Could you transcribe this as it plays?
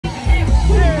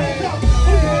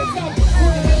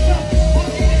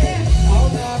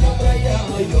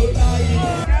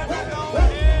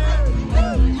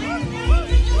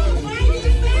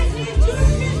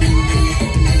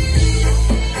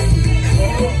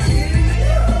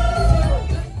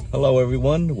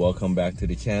everyone, welcome back to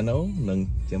the channel.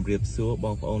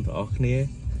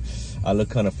 I look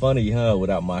kind of funny,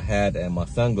 without my hat and my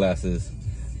sunglasses.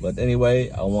 But anyway,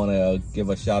 I want to give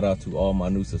a shout out to all my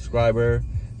new subscribers.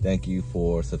 Thank you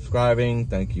for subscribing.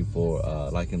 Thank you for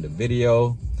liking the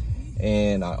video.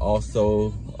 And I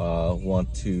also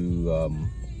want to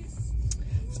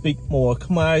speak more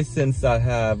Khmer, since I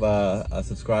have a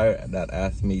subscriber that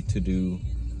asked me to do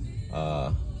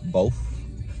both.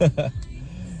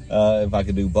 If I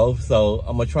could do both. So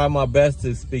I'm gonna try my best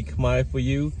to speak Khmer for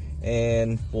you,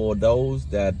 and for those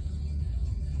that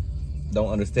don't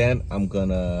understand, I'm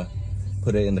gonna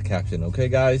put it in the caption. Okay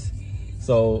guys,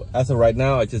 so as of right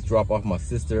now, I just dropped off my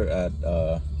sister at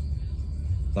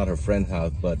not her friend's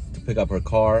house, but to pick up her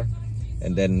car,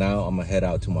 and then now I'm gonna head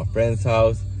out to my friend's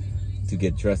house to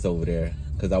get dressed over there,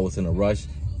 because I was in a rush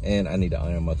and I need to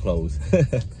iron my clothes.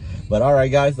 But all right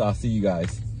guys, I'll see you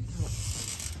guys.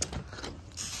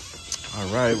 All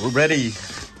right, we're ready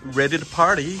to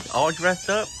party, all dressed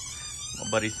up. My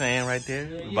buddy's saying right there,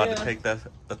 we're about to take the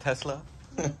Tesla.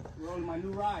 Rolling my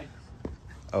new ride.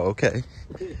 Oh, okay.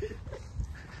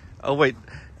 Oh wait,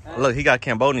 look, he got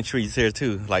Cambodian trees here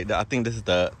too. Like I think this is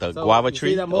the guava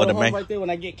tree or the mango. Right there. When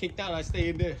I get kicked out, I stay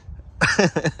in there.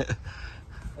 That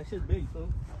shit's big, so.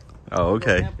 Oh,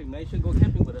 okay. Go camping, man. You should go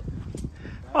camping with us.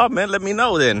 Oh man, let me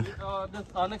know then.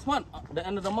 Next month, the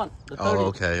end of the month. The 30th, oh,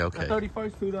 okay. The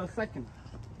 31st to the 2nd.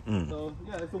 So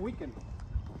yeah, it's a weekend.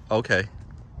 Okay.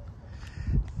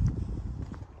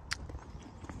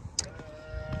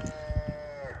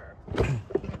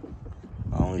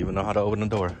 I don't even know how to open the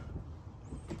door.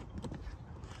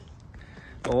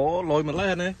 Oh, lôi mình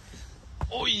lên nè.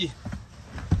 Oi.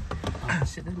 Oh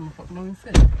shit, this motherfucker don't even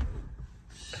fit.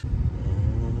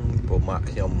 ពួកម៉ាក់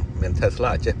ខ្ញុំមាន Tesla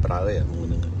ចេះប្រើឯងមួយ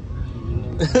ហ្នឹង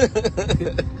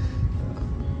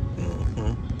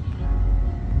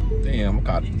Damn, I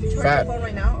got fat. Charge your phone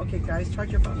right now? Okay, guys,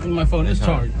 charge your phone. My phone is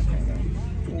charged.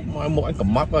 My mũi anh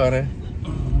cầm mắt vào đây.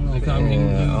 Like, I mean,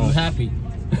 you happy.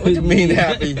 What do you mean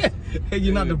happy?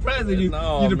 You're not depressed.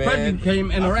 You're depressed. You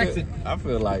became anorexic. I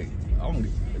feel like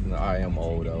I am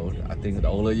old though. I think the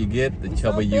older you get, the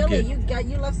chubbier you get.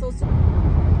 You love so soon.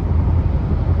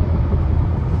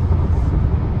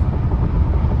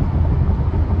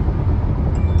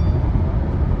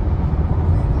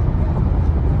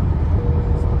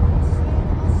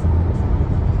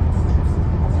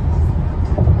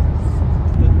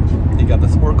 He got the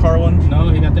sport car one? No,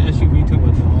 he got the SUV too.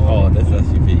 Oh, that's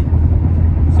SUV.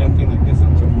 Same thing like this.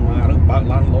 Bạn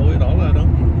lăn lối đó là đâu.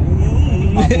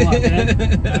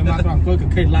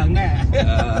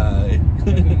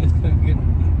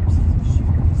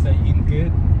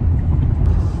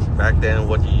 Back then,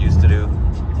 what you used to do.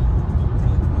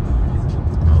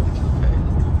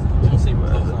 Don't see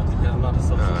what else I'm not a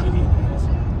social media.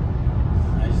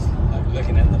 I just like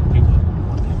looking at other people.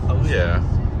 Oh yeah.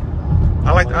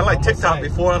 I like TikTok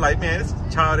before. Like, man, it's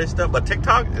childish stuff, but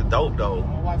TikTok is dope though.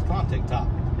 My wife's on TikTok.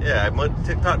 Yeah,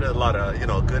 TikTok does a lot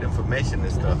of good information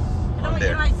and stuff on there.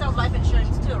 You know I sell life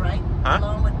insurance too, right? Huh?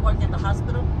 Along with working at the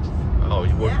hospital. Oh,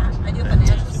 you work? Yeah, I do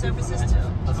financial services too.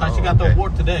 That's how she got the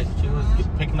award today. She was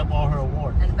picking up all her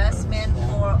awards. Investment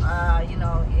for,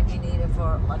 if you need it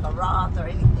for like a Roth or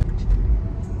anything.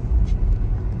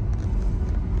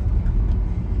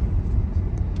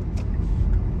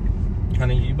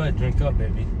 Honey, you better drink up,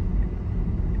 baby.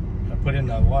 I put it in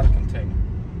that water container.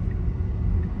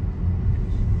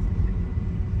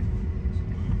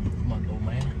 Come on, old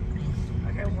man.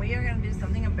 Okay, we are going to do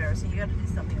something embarrassing. You got to do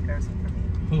something embarrassing for me.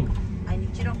 Who? I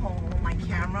need you to hold my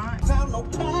camera.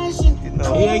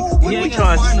 We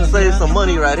trying to save some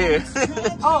money right here. Send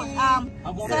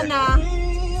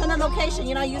a location.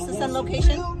 You know, I used to send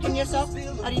location. Pin yourself.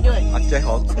 How do you do it? I check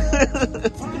out.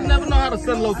 You never know how to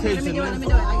send location. Let me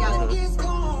do it. I got it.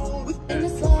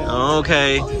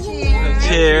 Okay.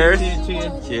 Cheers.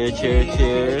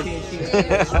 Cheers.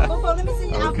 Let me see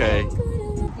your Okay.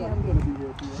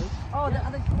 Oh, the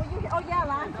other. Yeah,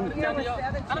 last year was the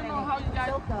other. I don't know how you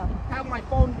guys have my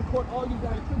phone record all you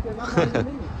guys think, and I'm not even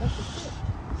in it. That's the shit.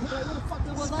 Like, what the fuck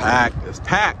was that? It's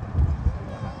packed.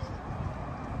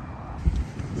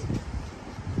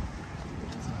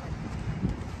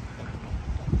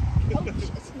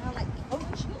 It smells like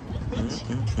coach.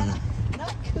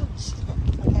 Not cooch.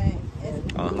 Okay.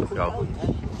 Let's go.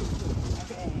 Okay.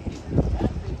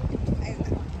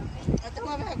 I don't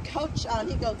want to have coach on.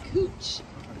 He go cooch.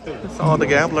 It's all the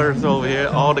gamblers over here.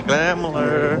 All the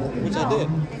gamblers. Which I did.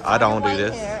 I don't do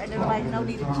this. And they're like, no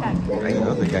need to check. Ain't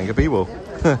nothing gang of people.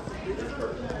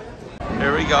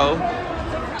 Here we go.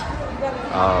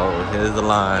 Oh, here's the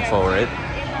line for it.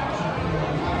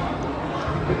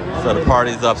 So the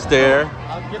party's upstairs.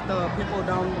 I'll get the people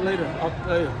down later.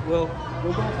 We'll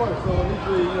go first. So at least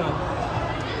we, you know.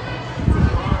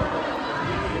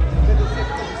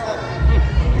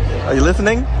 Are you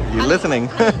listening? You listening?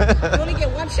 You only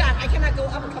get one shot. I cannot go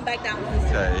up and come back down.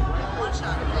 Okay. One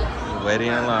shot. Okay? Waiting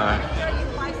in line.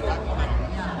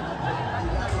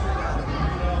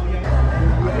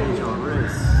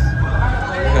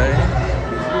 Okay.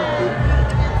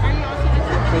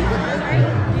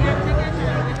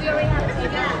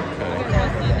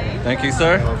 Thank you,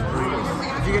 sir.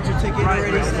 Did you get your ticket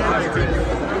already?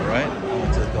 Right? I'll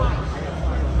just go.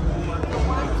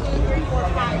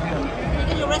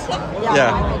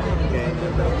 Yeah.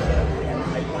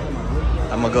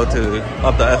 I'm gonna go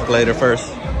up the escalator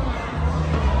first.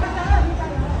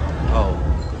 Oh,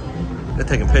 they're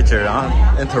taking pictures. I'm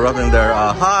interrupting their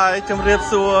hi,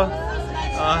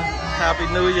 Happy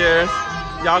New Year.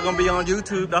 Y'all gonna be on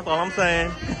YouTube, that's all I'm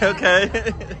saying. Okay.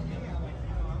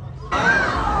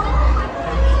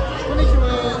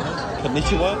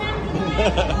 Konnichiwa.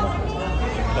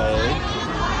 Okay.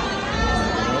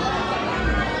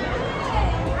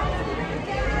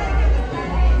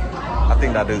 I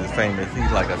think that dude is famous.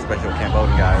 He's like a special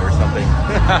Cambodian guy or something.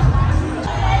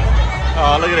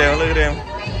 Oh, look at him, look at him.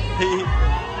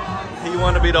 He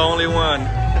wanted to be the only one.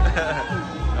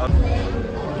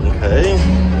 Okay.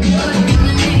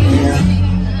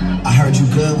 Yeah. I heard you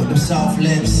good with them soft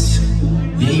lips.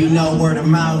 Yeah, you know word of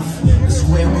mouth. The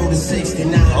square root of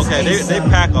 69. Okay, they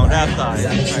pack on that side.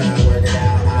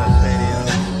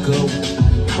 Good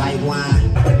white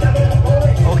wine.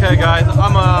 Okay, guys,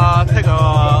 I'm gonna take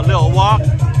a little walk. I'm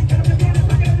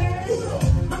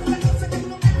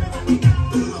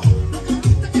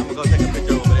gonna go take a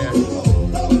picture over there.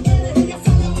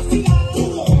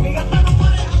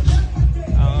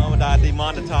 I'm not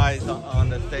demonetized on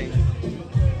the thing.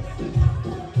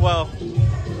 Well,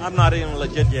 I'm not even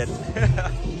legit yet.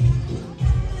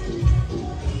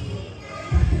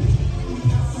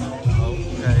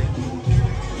 Okay.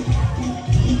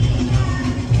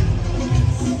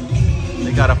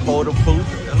 They got a photo booth.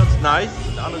 That looks nice.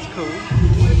 That looks cool.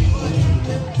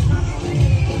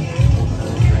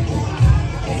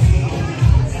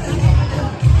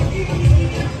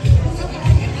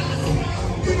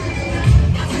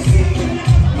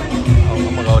 Oh,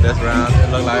 I'm gonna go this round. It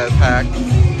looks like it's packed.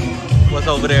 What's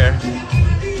over there?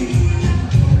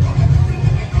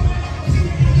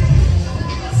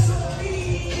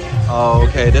 Oh,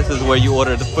 okay, this is where you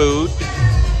order the food.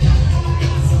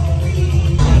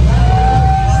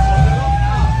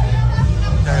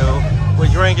 Okay, we're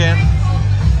drinking.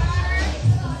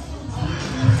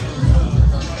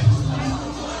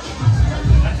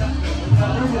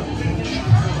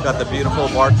 Got the beautiful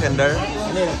bartender. I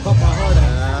need to pump my heart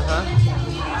out.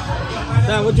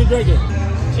 Sam, what you drinking?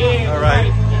 Cheers. All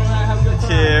right.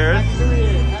 Cheers.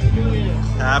 Happy New Year.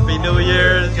 Happy New Year. Happy New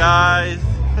Year's, guys.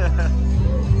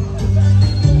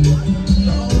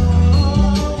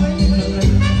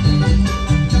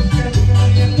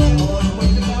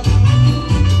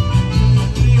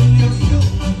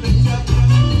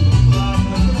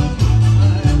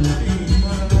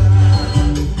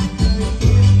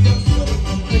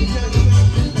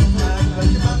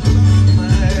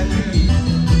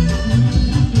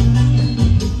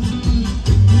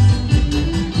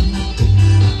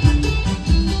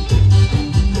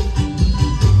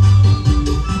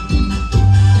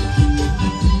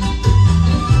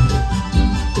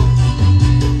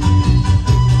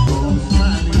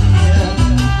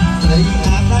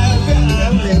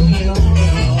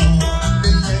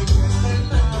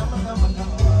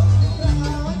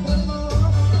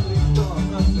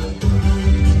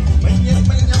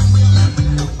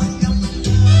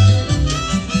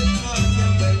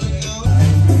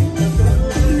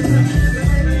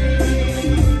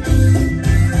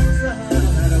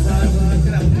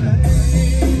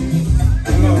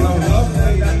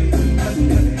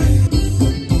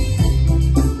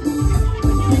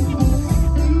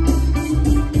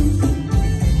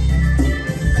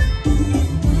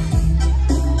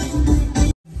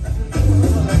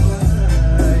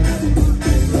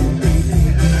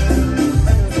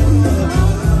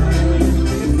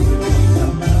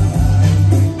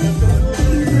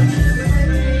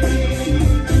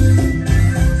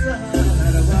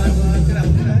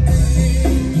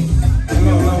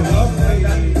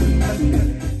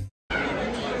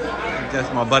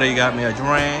 My buddy got me a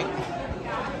drink.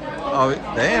 Oh,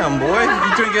 damn, boy.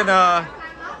 You drinking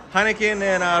Heineken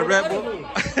and Red Bull?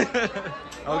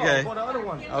 Okay.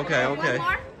 Okay, okay.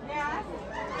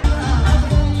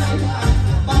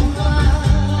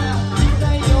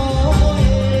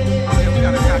 We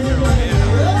got a capture over here.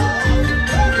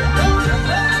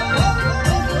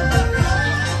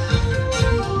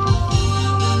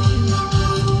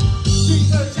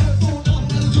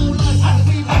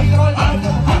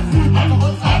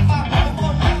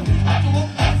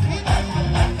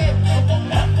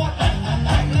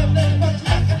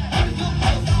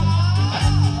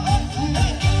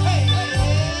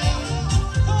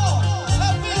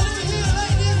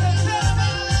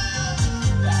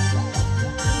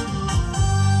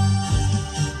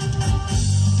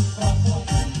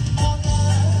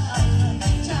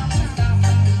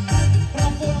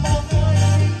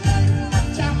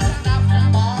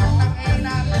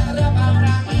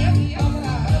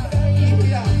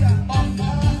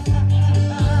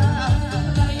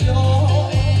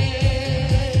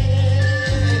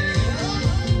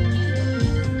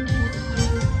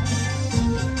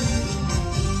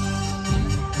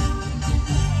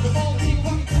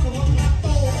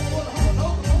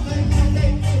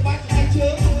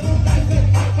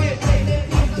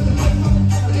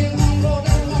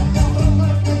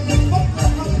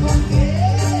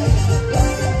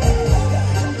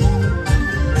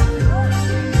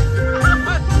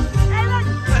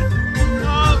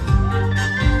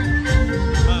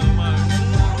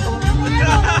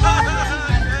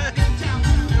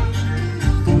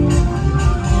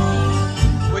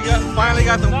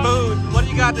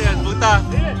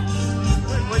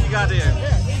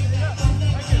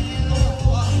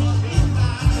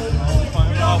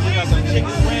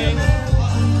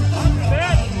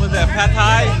 Pad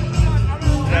Thai.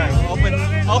 Yeah, open.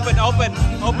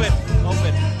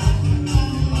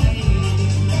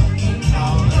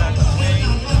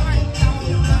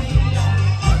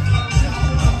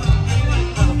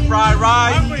 Fried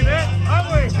rice. Hungry, man.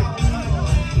 Hungry.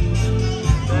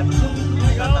 We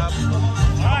got the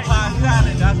pie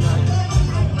salad, that's right.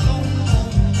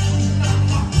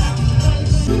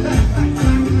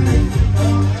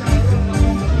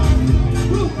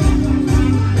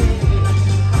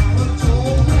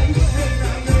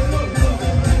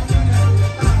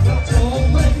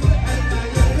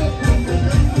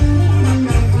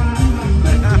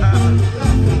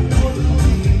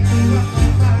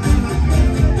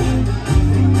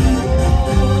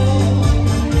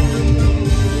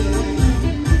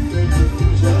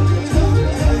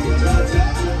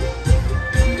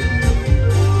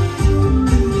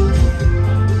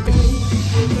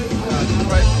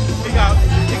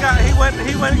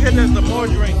 He went to get us some more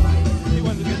drink. He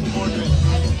went to get some more drink.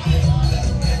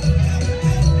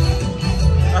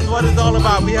 That's what it's all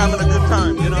about. We having a good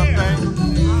time. You know what I'm saying?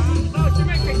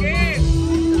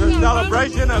 It's a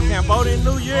celebration of Cambodian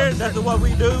New Year. That's what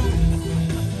we do.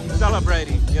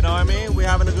 Celebrating. You know what I mean? We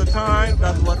having a good time.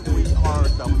 That's what we are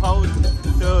supposed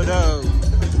to do.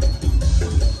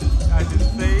 As you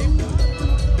see,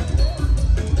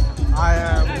 I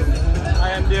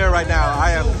am there right now.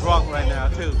 I am drunk right now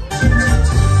too.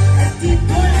 My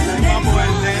boy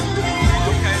Sam.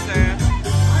 Okay, Sam.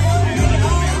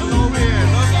 Look over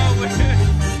here.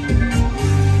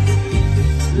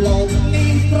 Look over here.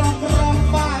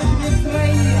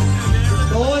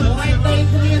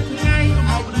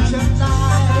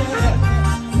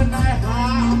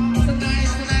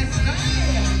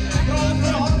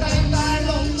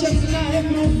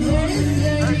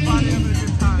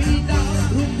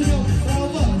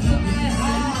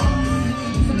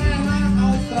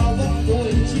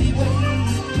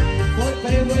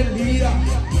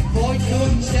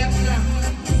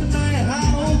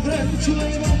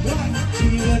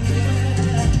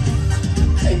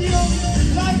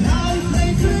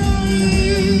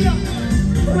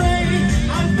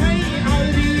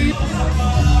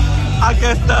 I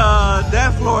guess the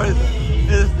dance floor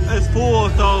is full,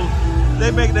 so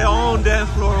they make their own dance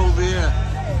floor over here.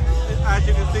 As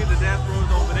you can see, the dance floor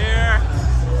is over there.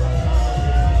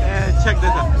 And check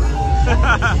this out.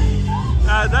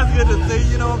 That's good to see,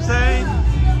 you know what I'm saying?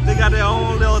 They got their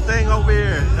own little thing over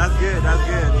here. That's good,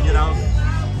 you know?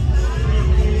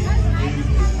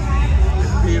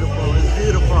 It's beautiful, it's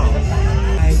beautiful.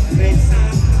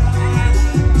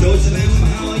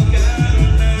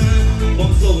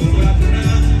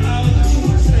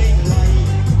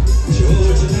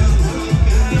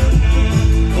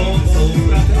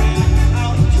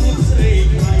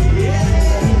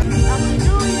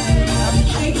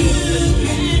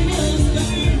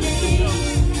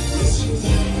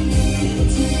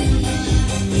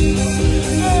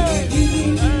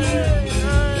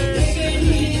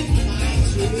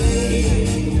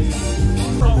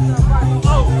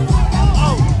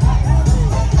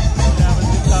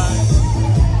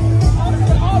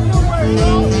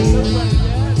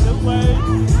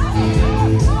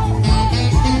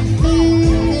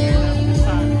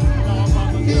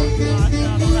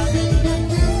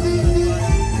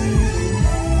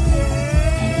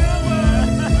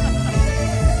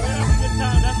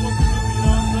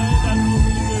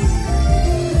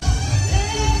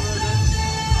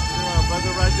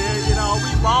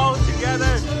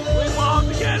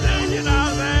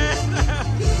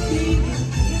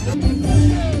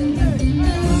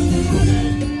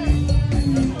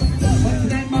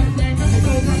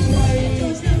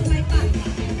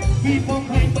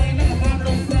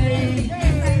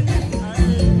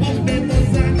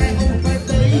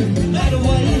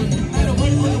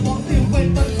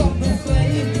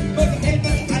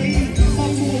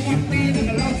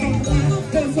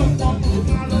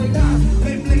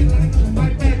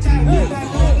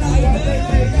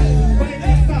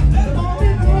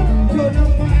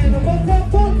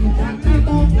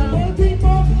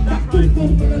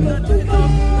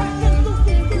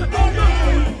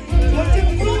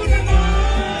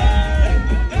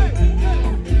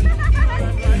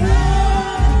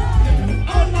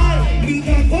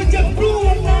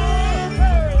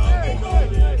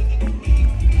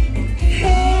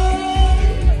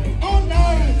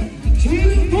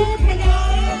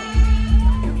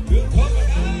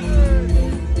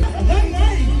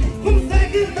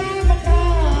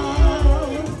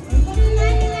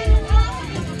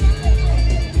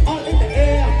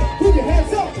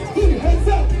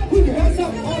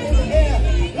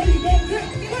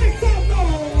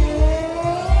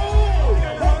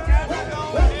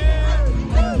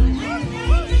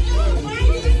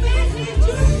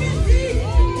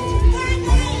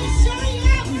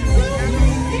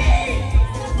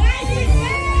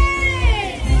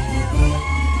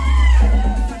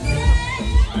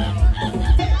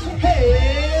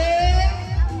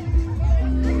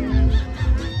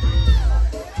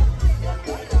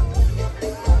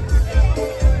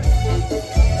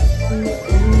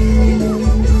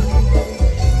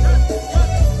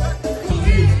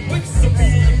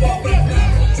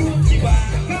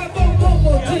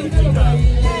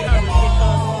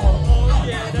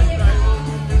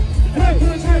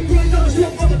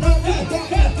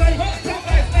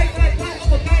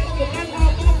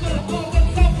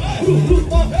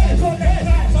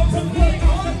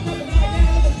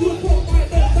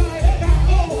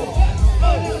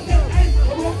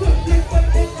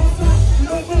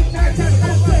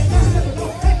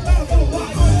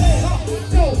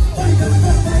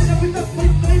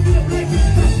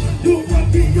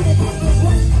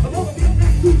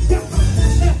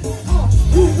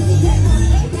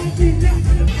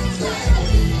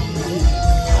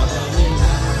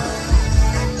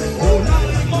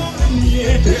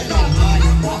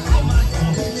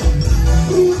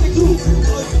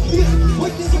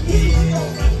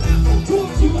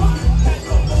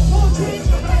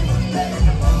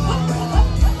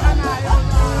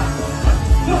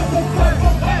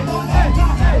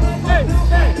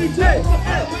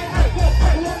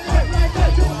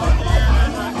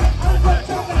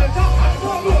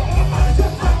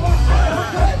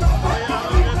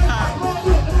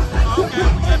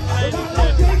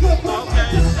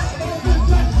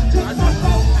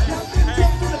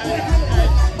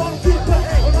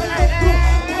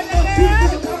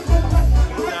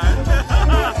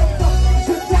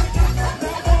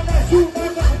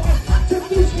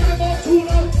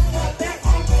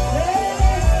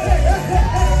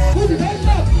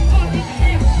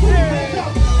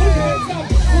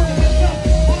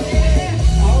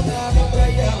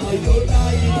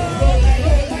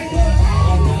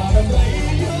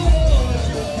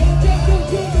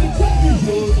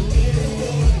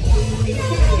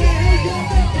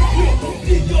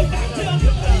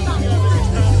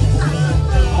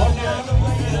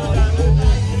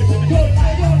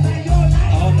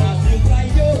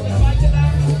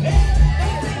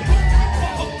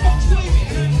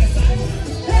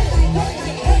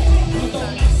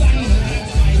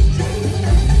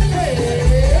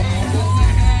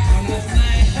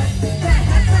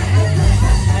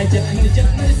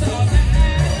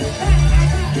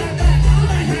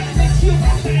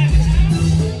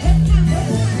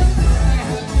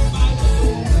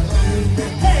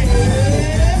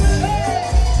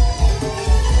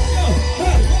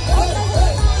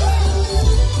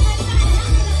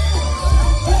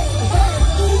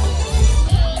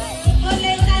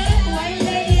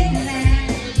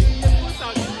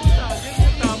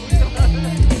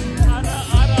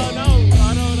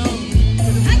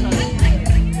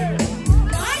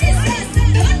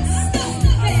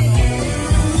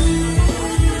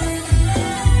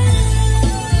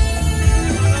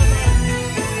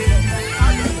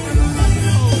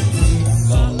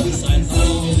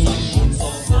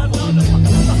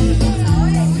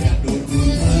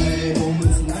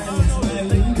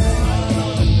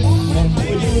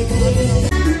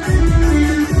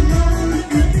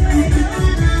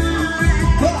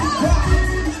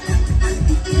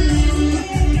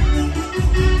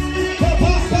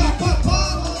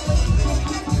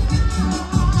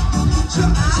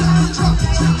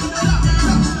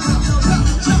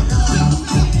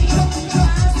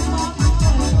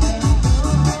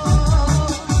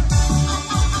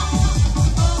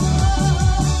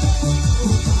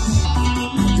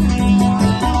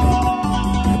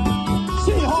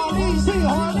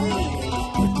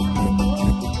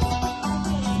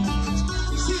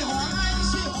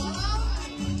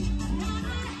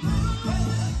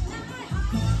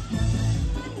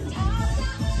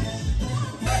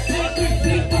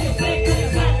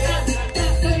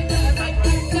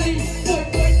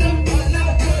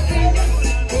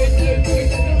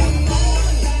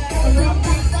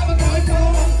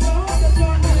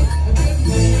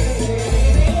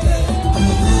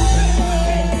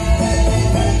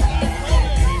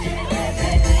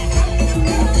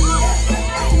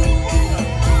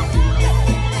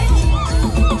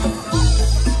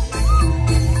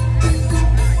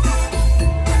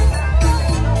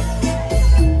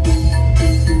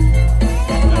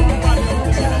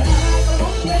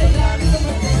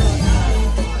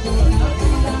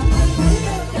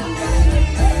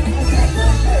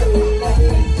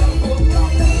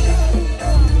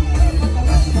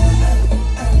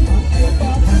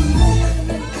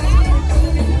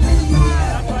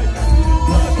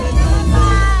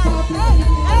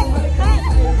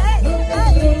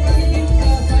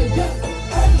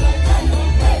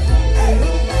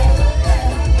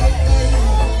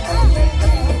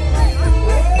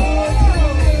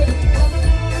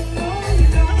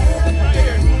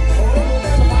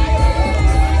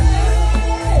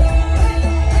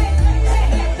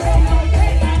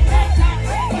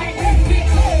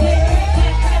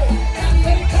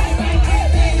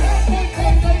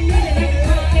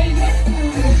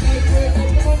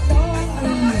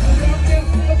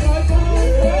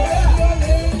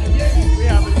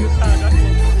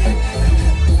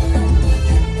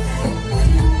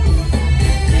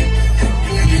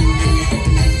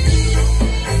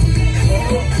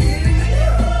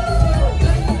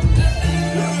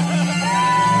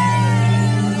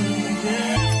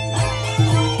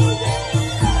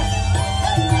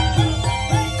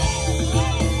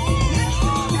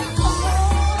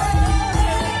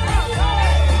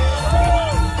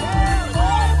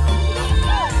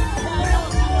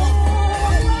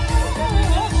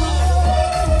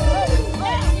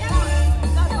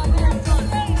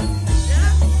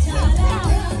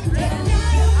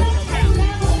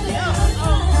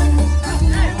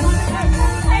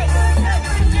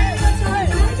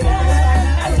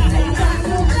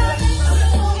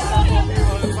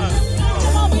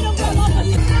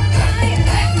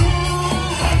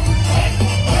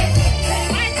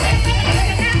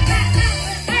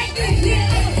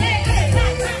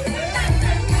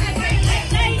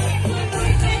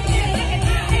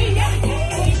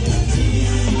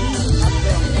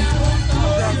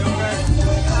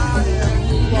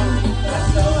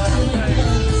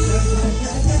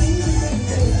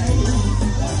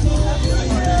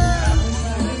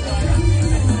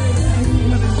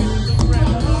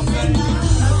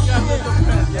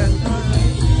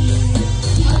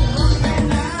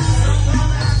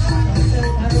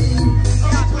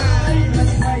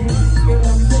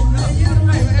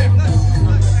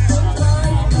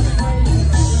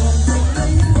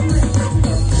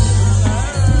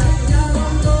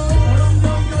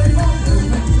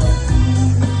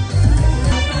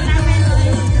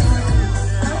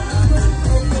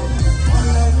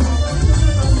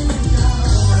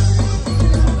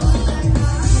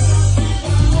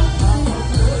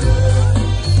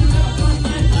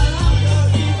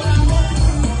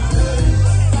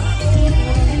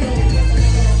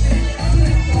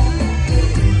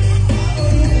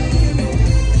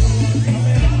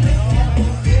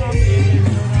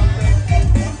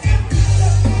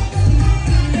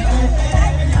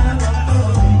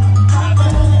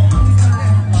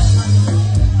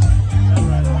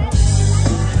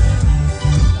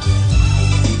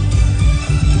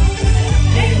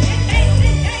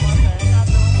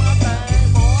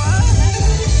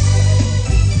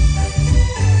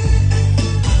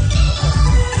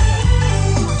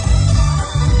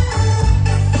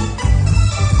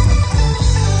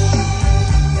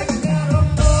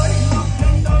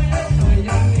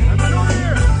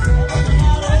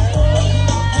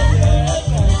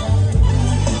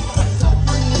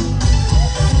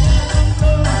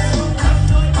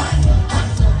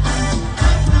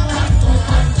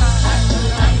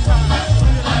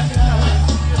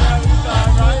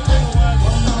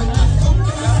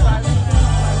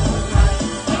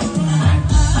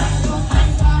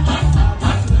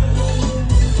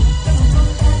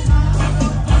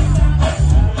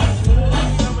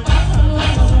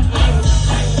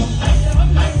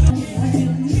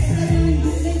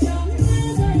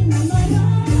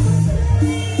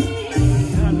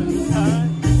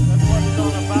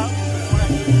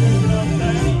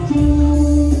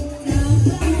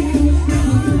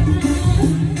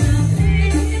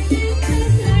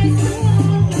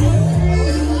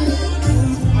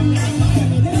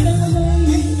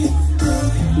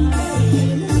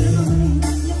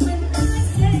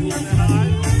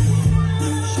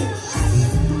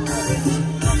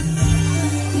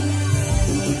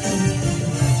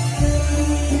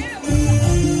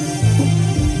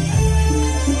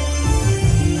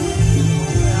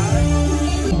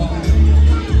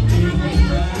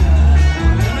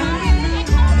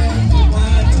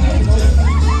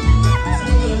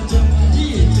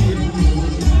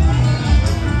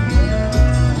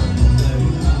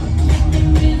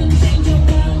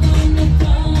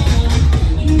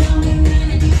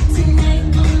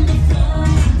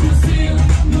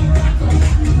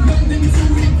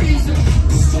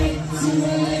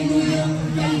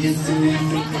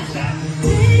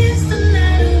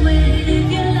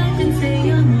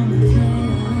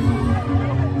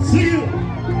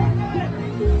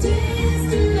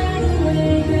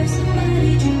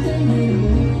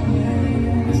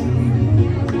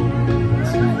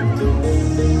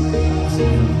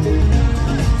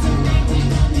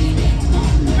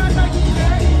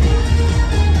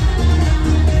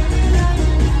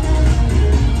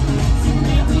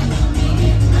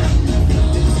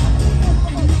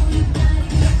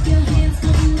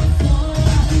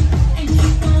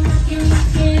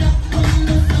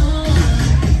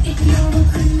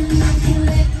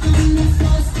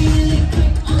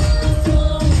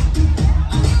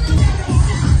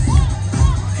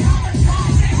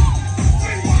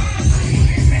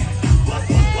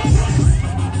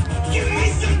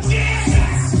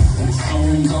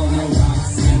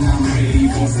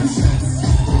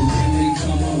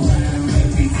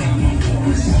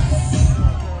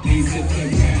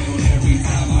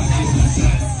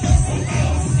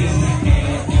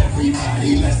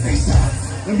 Everybody, let's take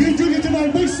shots. If you're drinking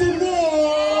tonight, make some noise.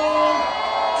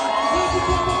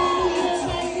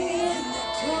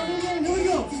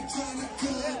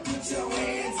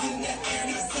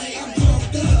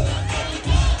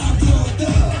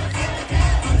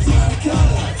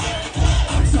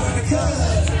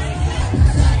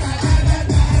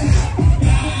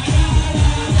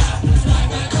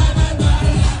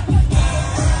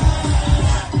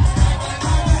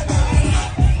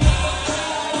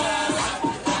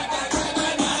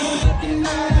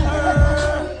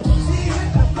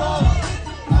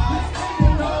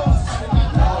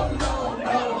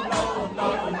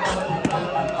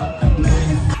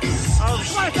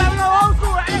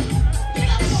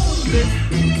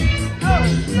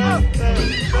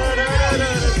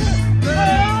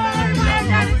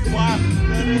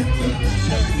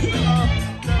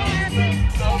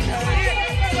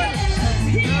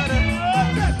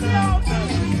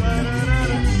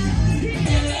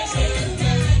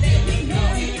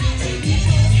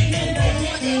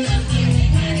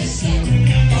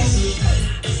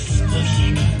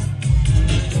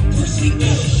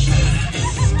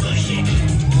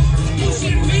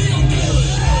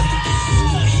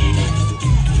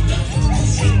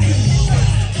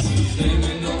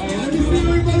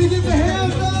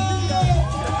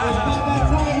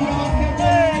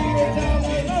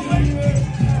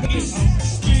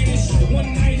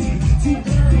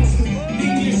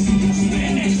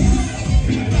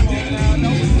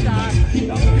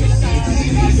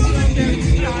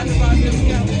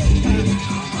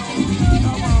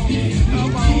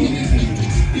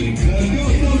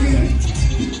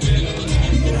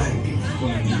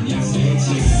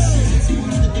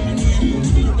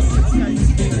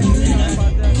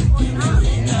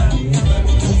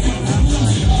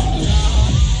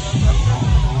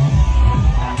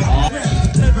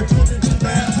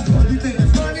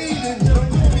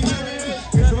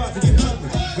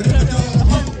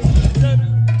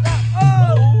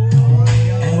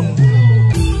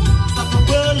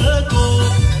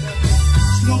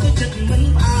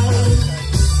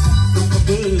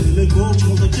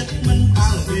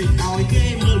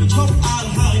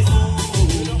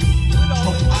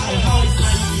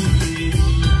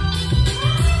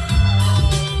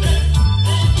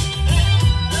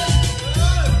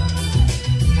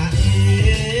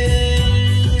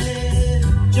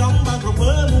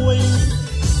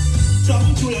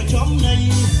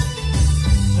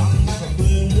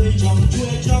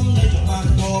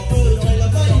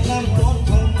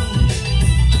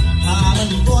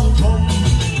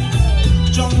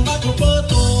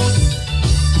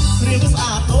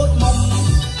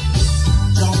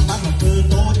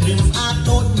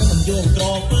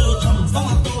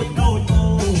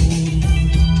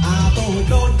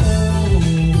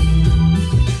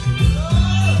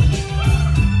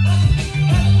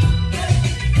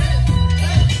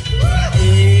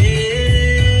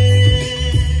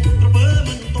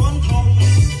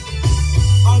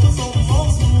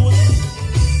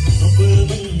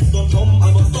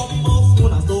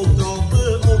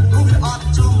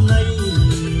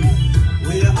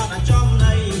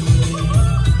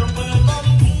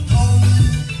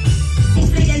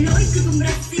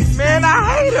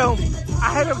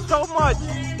 So much.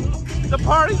 The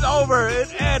party's over, it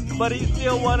ends, but he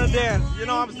still wanna dance. You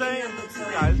know what I'm saying? This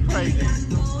guy is crazy.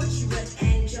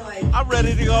 I'm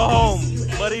ready to go home,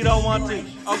 but he don't want to.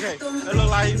 Okay, it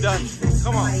looks like he's done.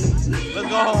 Come on, let's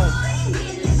go home.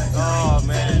 Oh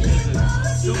man, this is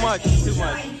too much, too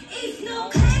much.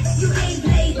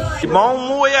 Mong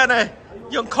muối này,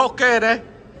 dân coke này,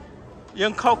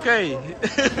 dân coke.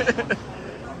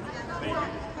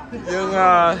 dân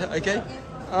okay.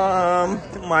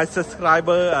 My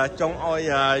subscriber trong oi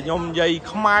nhom dây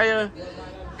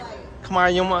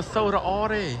Khmer nhom sâu rõ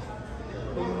đi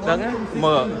đắng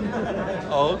mở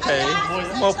ok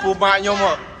mở phù mại nhom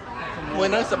mở mùi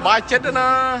nó sẽ bài chết đó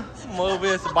nó mở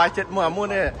về sẽ bài chết mở mua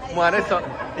này mở đây sợ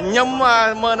nhom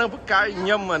mở nó cái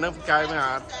nhom mà nó cái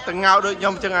mà từng ngao được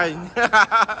nhom chân này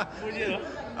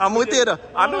mũi tiền rồi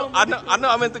anh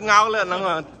ở bên từng ngao lên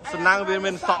nó năng viên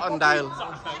bên sọ anh đây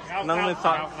nó bên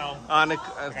sọ này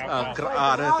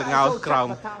từng ngao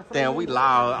còng damn we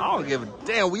loud I don't give a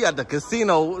damn we at the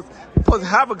casino supposed to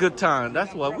have a good time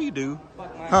that's what we do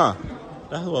huh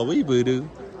that's what we do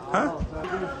huh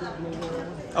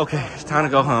okay it's time to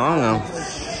go home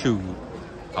shoot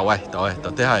oh wait tới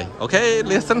đây okay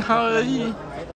listen hơi